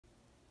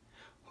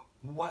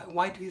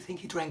Why do you think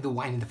he drank the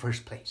wine in the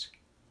first place?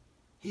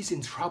 He's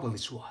in trouble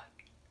is why.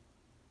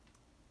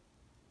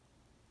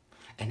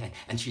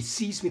 And she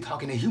sees me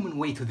talking a human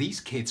way to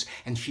these kids,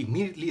 and she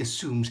immediately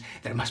assumes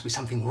there must be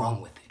something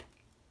wrong with it.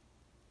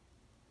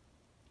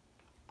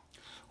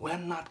 Well,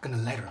 I'm not gonna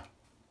let her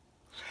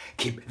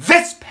keep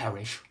this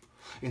parish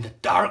in the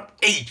dark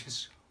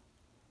ages.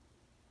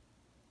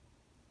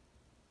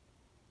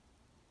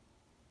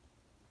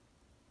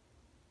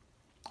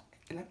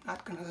 And I'm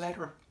not gonna let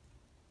her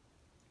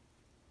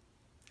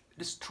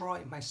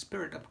destroy my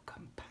spirit of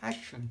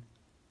compassion.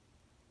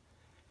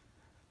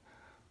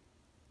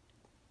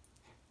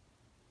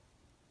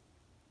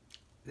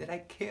 That I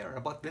care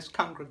about this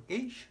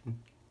congregation.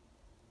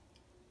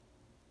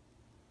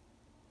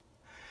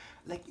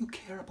 Like you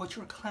care about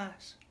your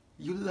class.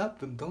 You love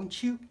them,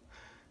 don't you?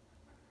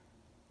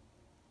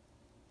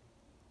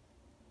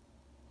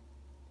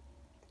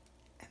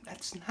 And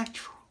that's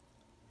natural.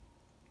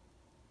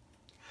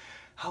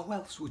 How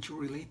else would you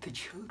relate to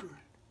children?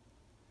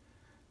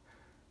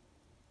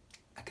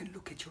 I can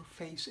look at your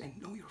face and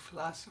know your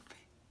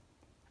philosophy.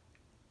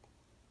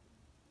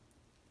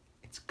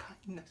 It's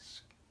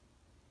kindness.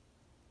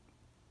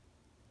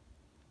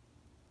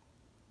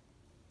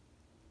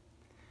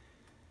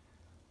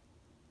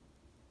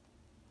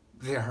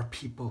 There are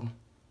people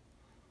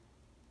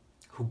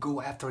who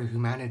go after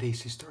humanity,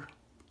 sister,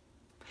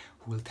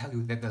 who will tell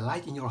you that the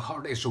light in your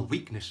heart is a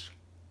weakness.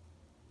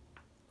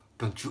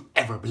 Don't you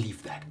ever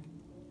believe that.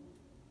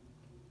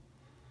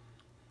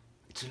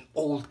 It's an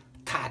old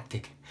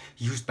tactic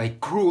used by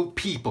cruel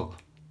people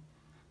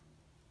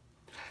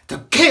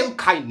to kill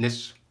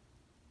kindness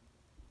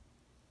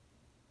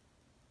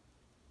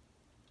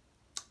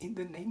in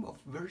the name of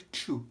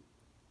virtue.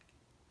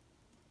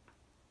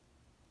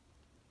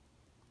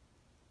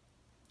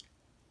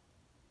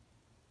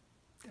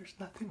 There's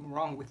nothing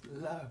wrong with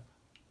love.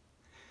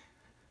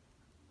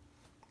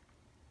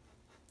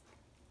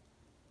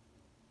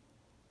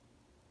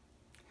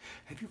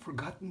 Have you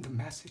forgotten the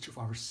message of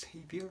our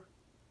Savior?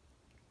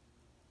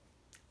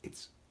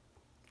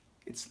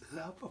 It's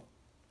love of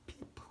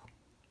people.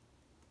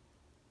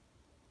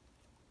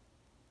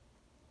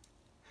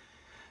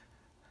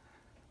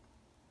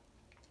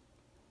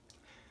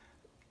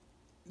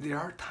 There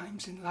are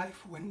times in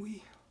life when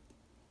we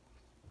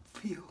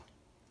feel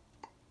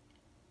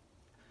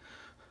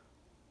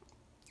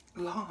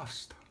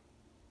lost.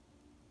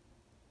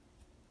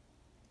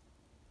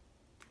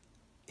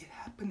 It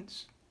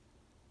happens.